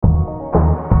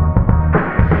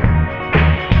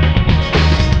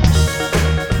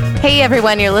Hey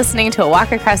everyone, you're listening to A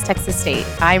Walk Across Texas State.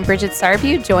 I'm Bridget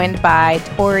Sarbu, joined by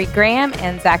Tori Graham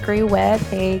and Zachary Webb.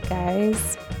 Hey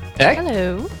guys. Hey.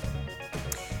 Hello.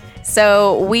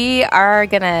 So we are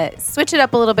going to switch it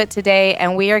up a little bit today,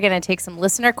 and we are going to take some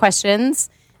listener questions.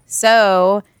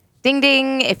 So ding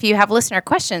ding, if you have listener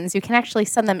questions, you can actually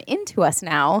send them in to us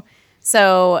now.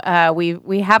 So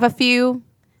we have a few.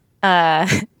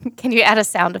 Can you add a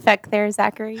sound effect there,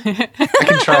 Zachary? I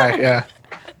can try, yeah.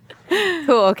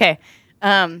 Cool. Okay.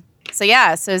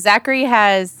 So Zachary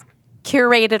has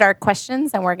curated our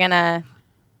questions, and we're going to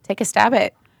take a stab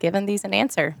at giving these an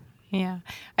answer. Yeah.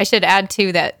 I should add,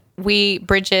 too, that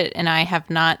Bridget and I have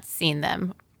not seen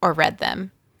them or read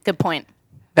them. Good point.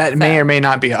 That may or may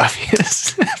not be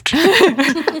obvious.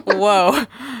 Whoa.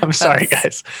 I'm sorry,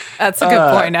 guys. That's a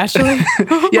good point, actually.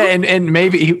 Yeah, and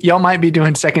maybe y'all might be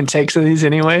doing second takes of these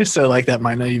anyway, so like that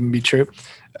might not even be true.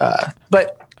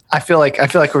 But I feel like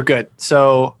we're good.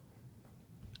 So,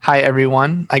 hi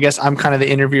everyone. I guess I'm kind of the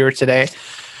interviewer today,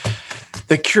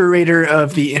 the curator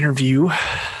of the interview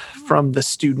from the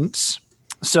students.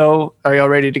 So, are y'all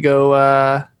ready to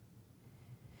go?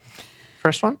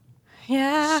 First one?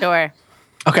 Yeah. Sure.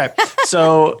 Okay.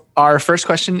 So, our first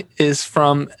question is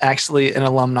from actually an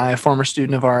alumni, a former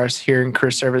student of ours here in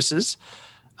Career Services,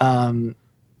 Pablo.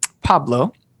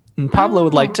 And Pablo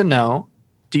would like to know,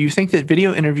 do you think that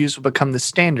video interviews will become the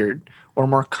standard or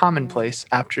more commonplace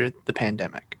after the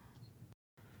pandemic?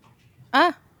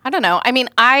 I don't know. I mean,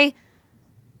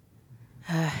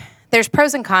 there's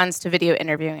pros and cons to video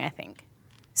interviewing, I think.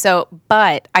 So,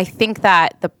 but I think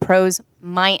that the pros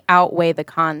might outweigh the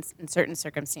cons in certain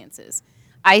circumstances.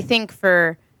 I think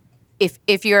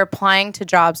if you're applying to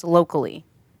jobs locally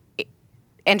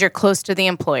and you're close to the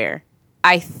employer,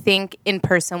 I think in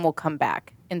person will come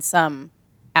back in some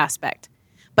aspect.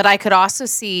 But I could also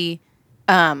see,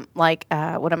 what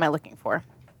am I looking for?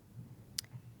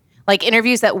 Like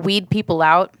interviews that weed people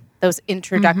out, those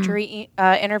introductory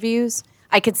interviews.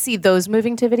 I could see those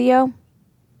moving to video.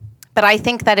 But I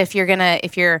think that if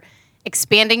you're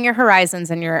expanding your horizons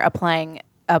and you're applying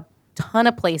a ton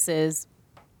of places,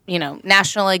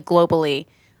 nationally, globally,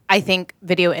 I think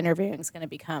video interviewing is going to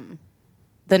become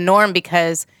the norm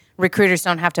because recruiters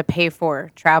don't have to pay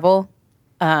for travel.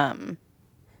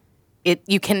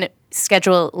 You can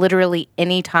schedule literally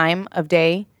any time of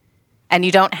day, and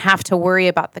you don't have to worry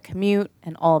about the commute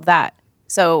and all of that.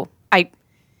 So I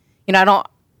don't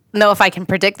know if I can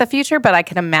predict the future, but I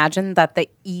can imagine that the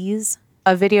ease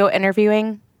of video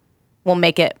interviewing will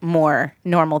make it more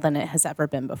normal than it has ever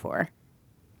been before.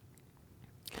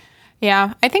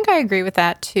 Yeah, I think I agree with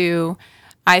that too.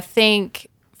 I think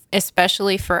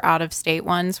especially for out-of-state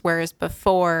ones, whereas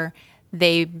before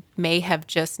they may have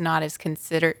just not as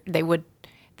considered,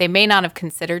 they may not have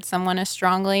considered someone as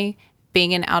strongly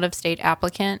being an out-of-state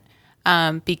applicant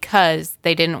because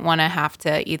they didn't want to have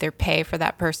to either pay for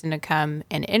that person to come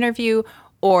and interview,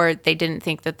 or they didn't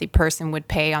think that the person would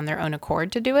pay on their own accord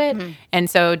to do it. Mm-hmm. And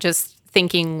so just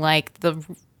thinking like the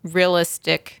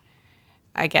realistic,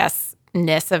 I guess,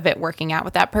 ness of it working out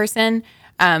with that person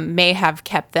may have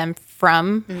kept them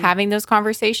from having those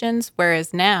conversations.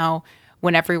 Whereas now,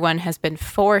 when everyone has been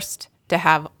forced to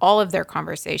have all of their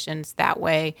conversations that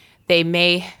way, they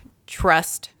may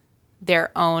trust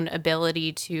their own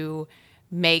ability to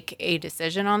make a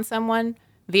decision on someone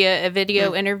via a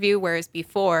video interview, whereas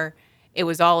before it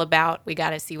was all about, we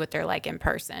got to see what they're like in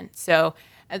person. So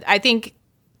I think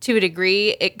to a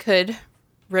degree it could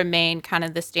remain kind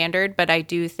of the standard, but I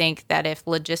do think that if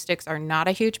logistics are not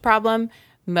a huge problem,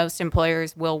 most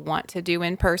employers will want to do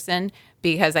in person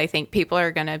because I think people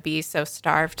are going to be so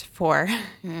starved for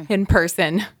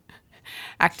in-person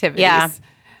activities.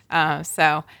 Yeah.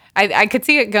 So I could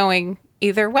see it going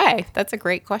either way. That's a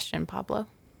great question, Pablo.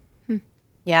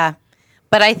 Yeah.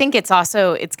 But I think it's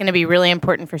going to be really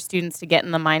important for students to get in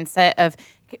the mindset of,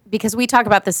 because we talk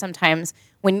about this sometimes,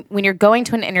 when you're going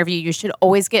to an interview, you should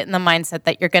always get in the mindset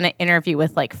that you're going to interview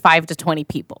with like 5 to 20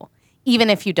 people,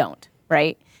 even if you don't,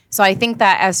 right? So I think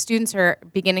that as students are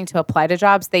beginning to apply to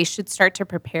jobs, they should start to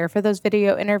prepare for those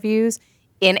video interviews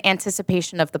in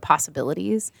anticipation of the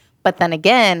possibilities. But then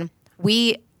again,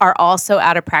 we are also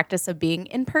out of practice of being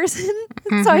in person.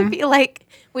 So I feel like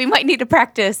we might need to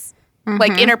practice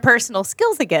like interpersonal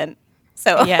skills again.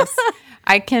 So yes,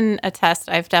 I can attest.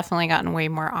 I've definitely gotten way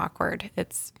more awkward.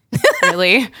 It's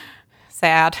really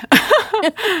sad.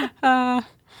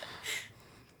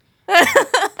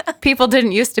 People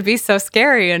didn't used to be so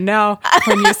scary, and now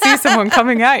when you see someone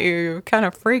coming at you, you kind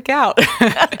of freak out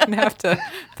and have to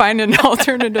find an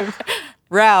alternative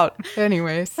route.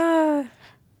 Anyways.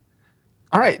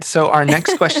 All right, so our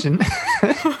next question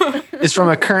is from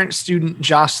a current student,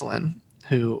 Jocelyn,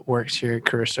 who works here at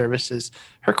Career Services.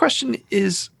 Her question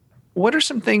is, what are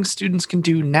some things students can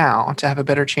do now to have a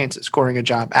better chance at scoring a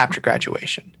job after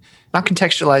graduation? I'll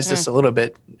contextualize this a little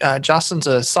bit. Jocelyn's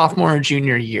a sophomore or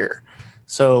junior year.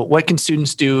 So what can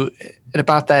students do at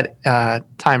about that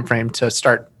time frame to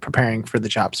start preparing for the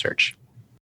job search?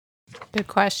 Good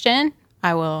question.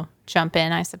 I will jump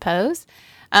in, I suppose.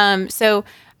 So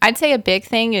I'd say a big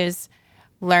thing is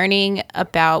learning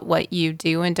about what you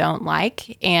do and don't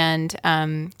like.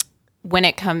 And when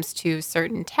it comes to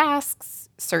certain tasks,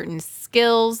 certain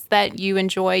skills that you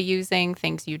enjoy using,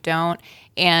 things you don't,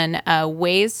 and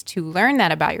ways to learn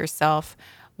that about yourself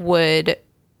would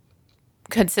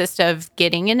consist of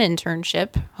getting an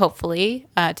internship, hopefully,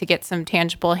 to get some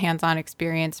tangible hands-on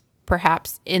experience,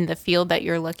 perhaps in the field that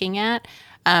you're looking at,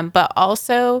 but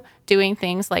also doing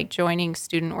things like joining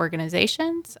student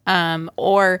organizations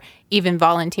or even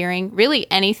volunteering, really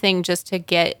anything just to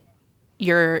get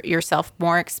yourself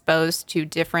more exposed to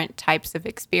different types of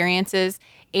experiences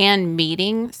and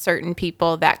meeting certain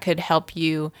people that could help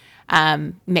you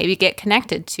maybe get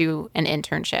connected to an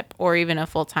internship or even a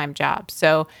full-time job.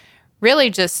 So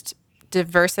really just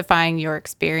diversifying your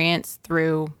experience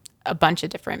through a bunch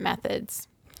of different methods.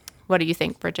 What do you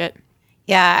think, Bridget?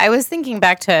 Yeah, I was thinking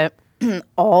back to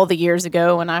all the years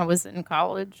ago when I was in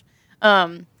college,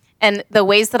 and the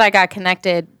ways that I got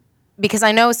connected, because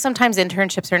I know sometimes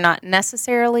internships are not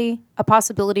necessarily a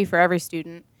possibility for every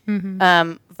student.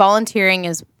 Volunteering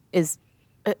is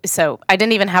so I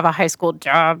didn't even have a high school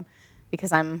job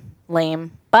because I'm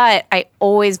lame, but I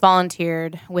always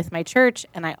volunteered with my church,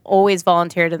 and I always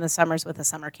volunteered in the summers with a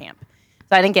summer camp.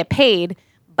 So I didn't get paid,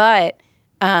 but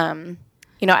I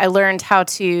learned how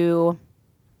to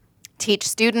teach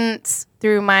students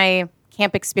through my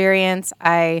camp experience.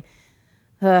 I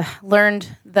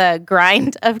learned the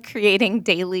grind of creating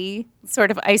daily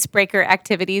sort of icebreaker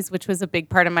activities, which was a big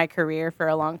part of my career for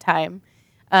a long time.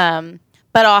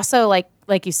 But also,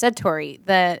 like you said, Tori,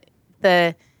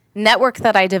 the network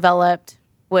that I developed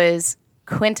was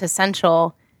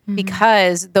quintessential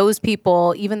because those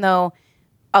people, even though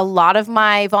a lot of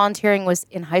my volunteering was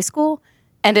in high school,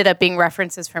 ended up being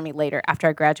references for me later after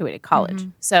I graduated college.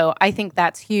 So I think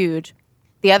that's huge.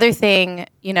 The other thing,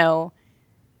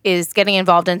 is getting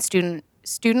involved in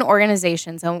student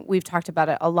organizations. And we've talked about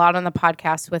it a lot on the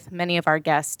podcast with many of our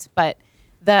guests, but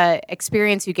the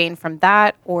experience you gain from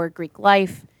that or Greek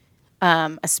life,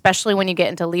 especially when you get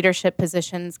into leadership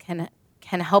positions, can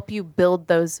help you build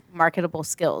those marketable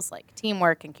skills like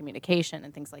teamwork and communication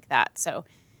and things like that. So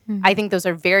I think those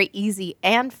are very easy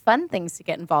and fun things to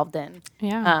get involved in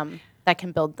that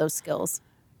can build those skills.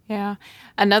 Yeah.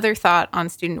 Another thought on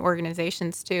student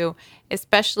organizations too,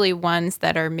 especially ones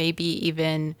that are maybe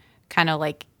even kind of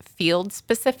like field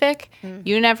specific.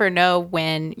 You never know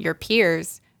when your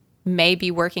peers may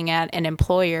be working at an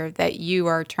employer that you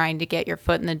are trying to get your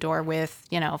foot in the door with,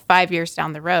 5 years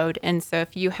down the road. And so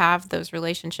if you have those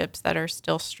relationships that are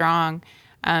still strong,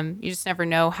 you just never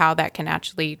know how that can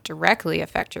actually directly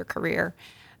affect your career.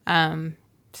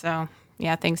 So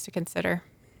yeah, things to consider.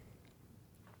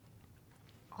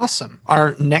 Awesome.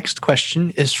 Our next question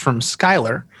is from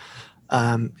Skylar,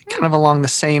 kind of along the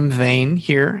same vein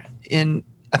here.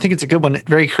 I think it's a good one,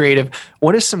 very creative.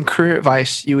 What is some career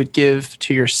advice you would give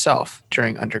to yourself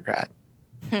during undergrad?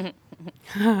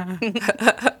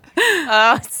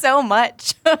 So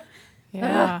much.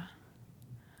 Yeah.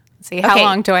 Let's see, how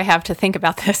long do I have to think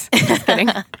about this? Just kidding.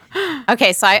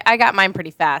 Okay, so I got mine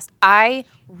pretty fast. I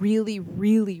really,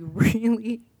 really,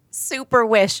 really super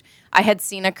wish I had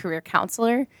seen a career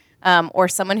counselor or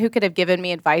someone who could have given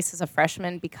me advice as a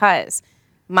freshman, because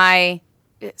my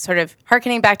sort of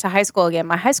harkening back to high school again,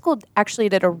 my high school actually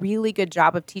did a really good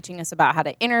job of teaching us about how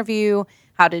to interview,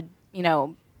 how to,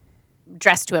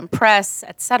 dress to impress,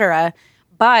 etc.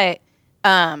 But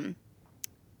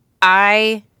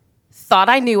I thought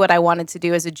I knew what I wanted to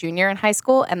do as a junior in high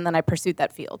school, and then I pursued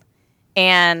that field.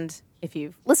 And if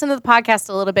you've listened to the podcast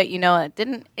a little bit, it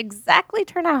didn't exactly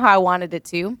turn out how I wanted it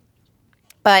to.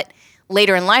 But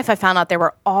later in life, I found out there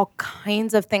were all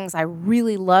kinds of things I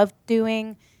really loved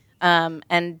doing,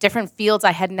 and different fields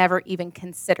I had never even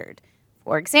considered.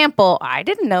 For example, I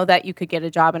didn't know that you could get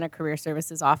a job in a career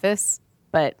services office,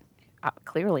 but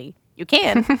clearly you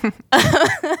can.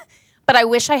 But I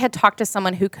wish I had talked to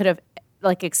someone who could have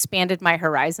expanded my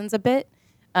horizons a bit,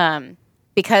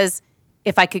 because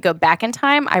if I could go back in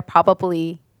time, I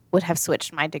probably would have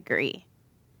switched my degree.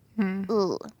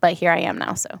 Ooh, but here I am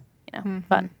now, so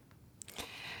fun.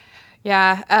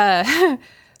 Yeah.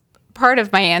 Part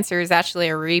of my answer is actually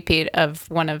a repeat of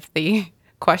one of the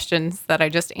questions that I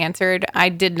just answered, I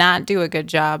did not do a good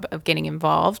job of getting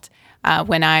involved.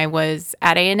 When I was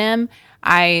at A&M,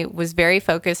 I was very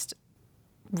focused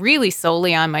really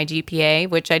solely on my GPA,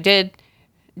 which I did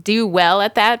do well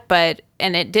at that,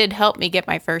 and it did help me get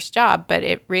my first job, but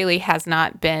it really has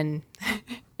not been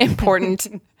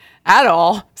important at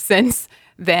all since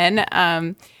then.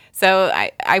 So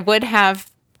I would have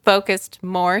focused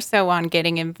more so on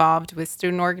getting involved with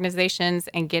student organizations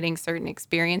and getting certain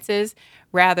experiences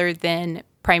rather than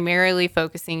primarily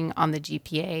focusing on the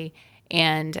GPA.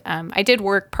 And I did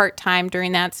work part-time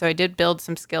during that, so I did build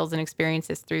some skills and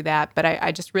experiences through that. But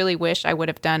I just really wish I would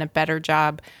have done a better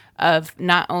job of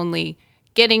not only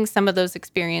getting some of those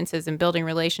experiences and building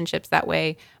relationships that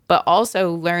way, but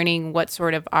also learning what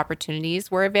sort of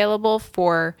opportunities were available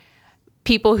for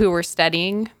people who were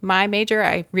studying my major.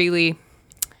 I really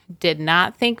did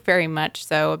not think very much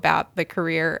so about the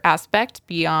career aspect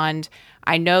beyond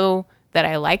I know that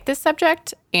I like this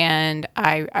subject and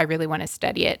I really want to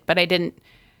study it. But I didn't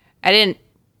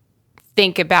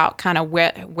think about kind of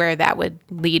where that would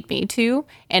lead me to.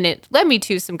 And it led me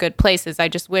to some good places. I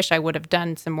just wish I would have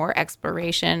done some more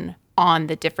exploration on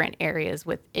the different areas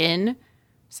within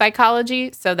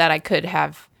psychology so that I could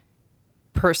have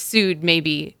pursued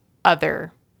maybe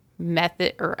other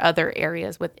method or other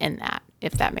areas within that,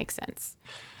 if that makes sense.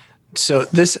 So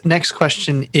this next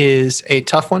question is a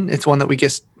tough one. It's one that we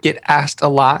get asked a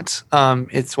lot.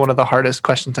 It's one of the hardest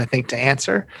questions, I think, to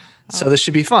answer. So this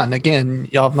should be fun. Again,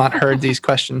 y'all have not heard these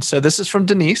questions. So this is from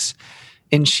Denise,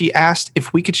 and she asked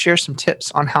if we could share some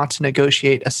tips on how to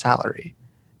negotiate a salary.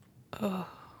 Oh.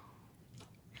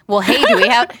 Well, hey,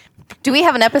 do we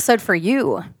have an episode for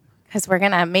you? Because we're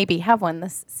gonna maybe have one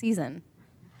this season.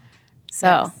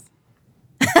 So.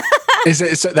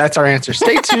 Yes. So that's our answer.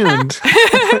 Stay tuned.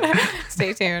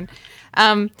 Stay tuned.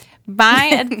 My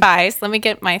advice, let me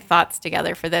get my thoughts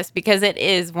together for this because it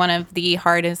is one of the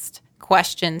hardest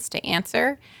questions to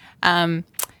answer.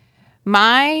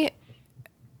 My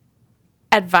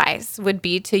advice would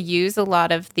be to use a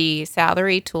lot of the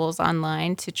salary tools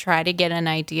online to try to get an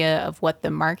idea of what the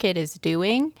market is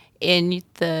doing in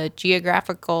the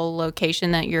geographical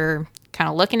location that you're kind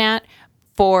of looking at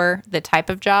for the type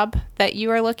of job that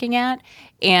you are looking at.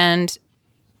 And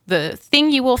the thing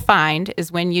you will find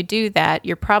is when you do that,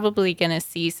 you're probably going to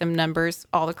see some numbers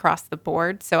all across the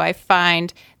board. So I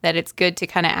find that it's good to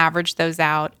kind of average those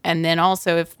out. And then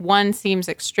also if one seems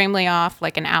extremely off,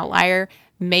 like an outlier,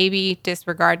 maybe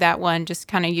disregard that one, just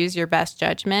kind of use your best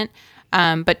judgment.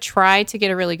 But try to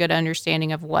get a really good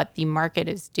understanding of what the market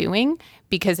is doing.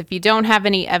 Because if you don't have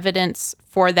any evidence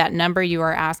for that number you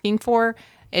are asking for,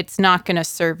 it's not going to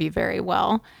serve you very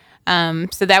well.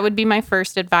 So that would be my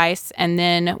first advice. And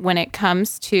then when it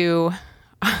comes to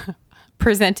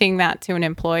presenting that to an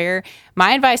employer,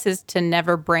 my advice is to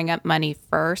never bring up money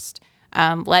first.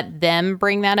 Let them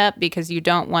bring that up because you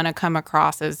don't want to come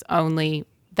across as only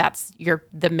that's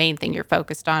the main thing you're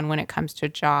focused on when it comes to a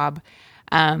job.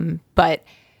 But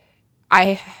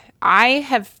I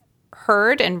have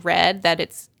heard and read that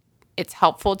it's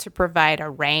helpful to provide a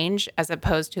range as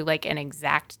opposed to like an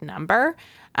exact number.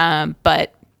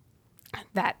 But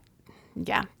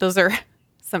those are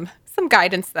some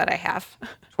guidance that I have.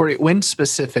 Tori, when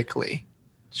specifically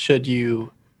should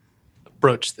you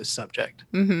broach this subject?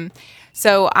 Mm-hmm.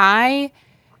 So I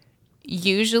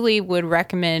usually would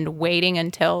recommend waiting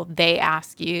until they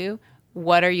ask you,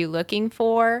 what are you looking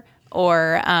for?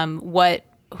 Or what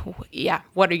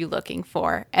are you looking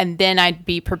for? And then I'd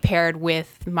be prepared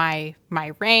with my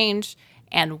range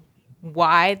and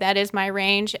why that is my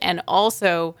range, and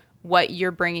also what you're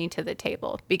bringing to the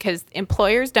table, because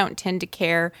employers don't tend to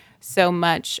care so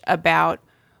much about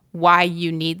why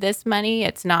you need this money.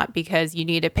 It's not because you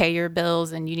need to pay your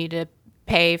bills and you need to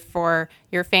pay for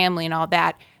your family and all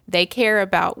that. They care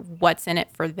about what's in it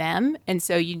for them. And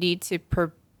so you need to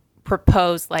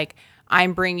propose like,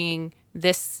 I'm bringing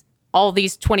all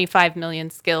these 25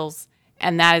 million skills,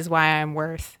 and that is why I'm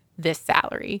worth this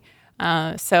salary.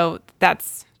 So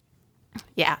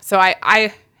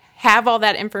I have all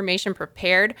that information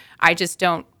prepared. I just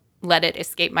don't let it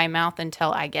escape my mouth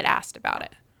until I get asked about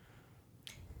it.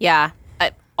 Yeah,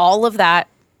 all of that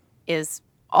is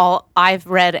all I've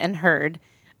read and heard.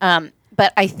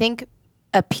 But I think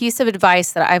a piece of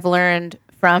advice that I've learned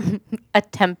from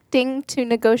attempting to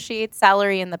negotiate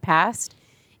salary in the past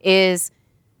is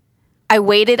I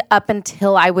waited up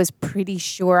until I was pretty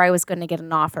sure I was going to get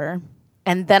an offer.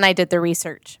 And then I did the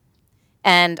research.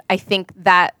 And I think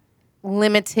that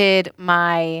limited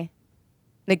my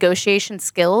negotiation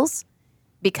skills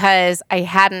because I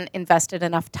hadn't invested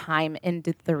enough time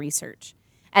into the research.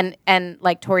 And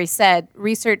like Tori said,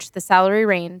 research the salary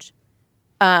range,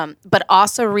 but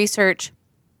also research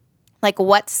like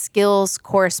what skills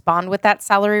correspond with that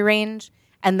salary range,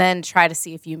 and then try to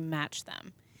see if you match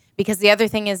them. Because the other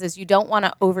thing is you don't want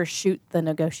to overshoot the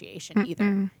negotiation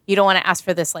either. You don't want to ask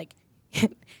for this like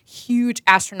huge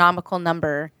astronomical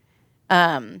number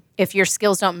if your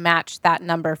skills don't match that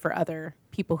number for other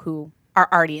people who are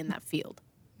already in that field.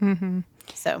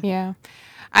 So yeah.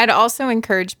 I'd also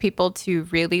encourage people to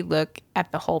really look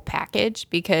at the whole package,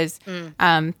 because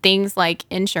things like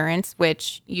insurance,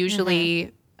 which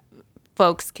usually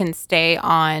folks can stay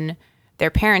on their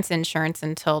parents' insurance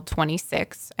until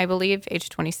 26, I believe, age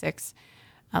 26.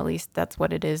 At least that's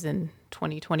what it is in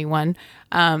 2021.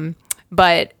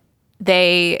 But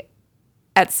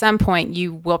at some point,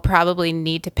 you will probably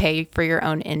need to pay for your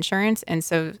own insurance. And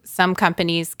so some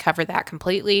companies cover that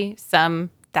completely.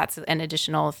 Some, that's an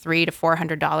additional $300 to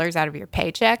 $400 out of your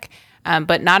paycheck.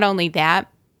 But not only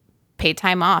that, pay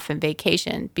time off and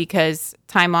vacation, because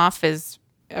time off is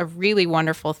a really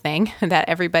wonderful thing that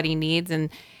everybody needs.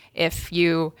 And if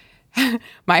you,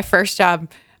 my first job,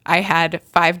 I had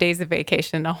 5 days of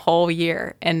vacation a whole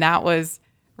year, and that was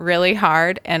really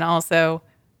hard and also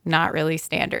not really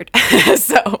standard.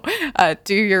 So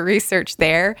do your research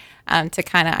there to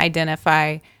kind of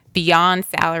identify beyond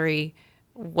salary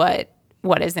what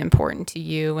is important to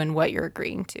you and what you're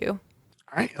agreeing to. All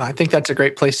right. I think that's a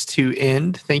great place to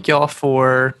end. Thank y'all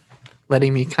for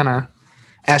letting me kind of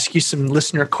ask you some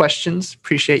listener questions.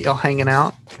 Appreciate y'all hanging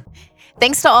out.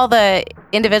 Thanks to all the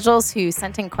individuals who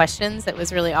sent in questions. It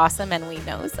was really awesome, and we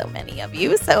know so many of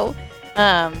you. So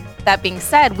that being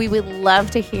said, we would love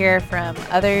to hear from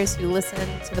others who listen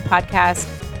to the podcast.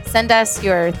 Send us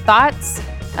your thoughts.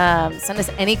 Send us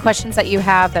any questions that you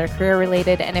have that are career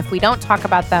related. And if we don't talk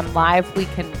about them live, we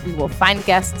will find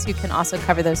guests who can also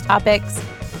cover those topics.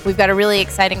 We've got a really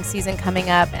exciting season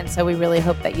coming up, and so we really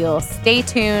hope that you'll stay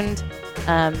tuned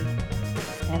and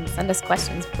send us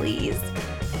questions, please.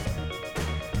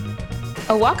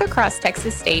 A Walk Across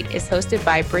Texas State is hosted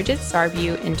by Bridget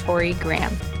Sarbu and Tori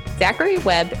Graham. Zachary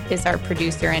Webb is our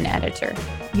producer and editor.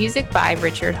 Music by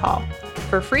Richard Hall.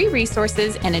 For free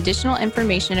resources and additional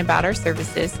information about our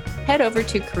services, head over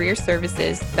to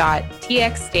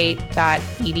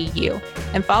careerservices.txstate.edu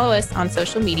and follow us on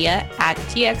social media at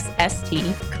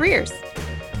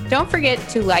TXST Don't forget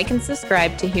to like and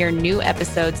subscribe to hear new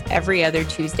episodes every other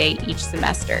Tuesday each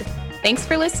semester. Thanks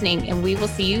for listening, and we will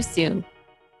see you soon.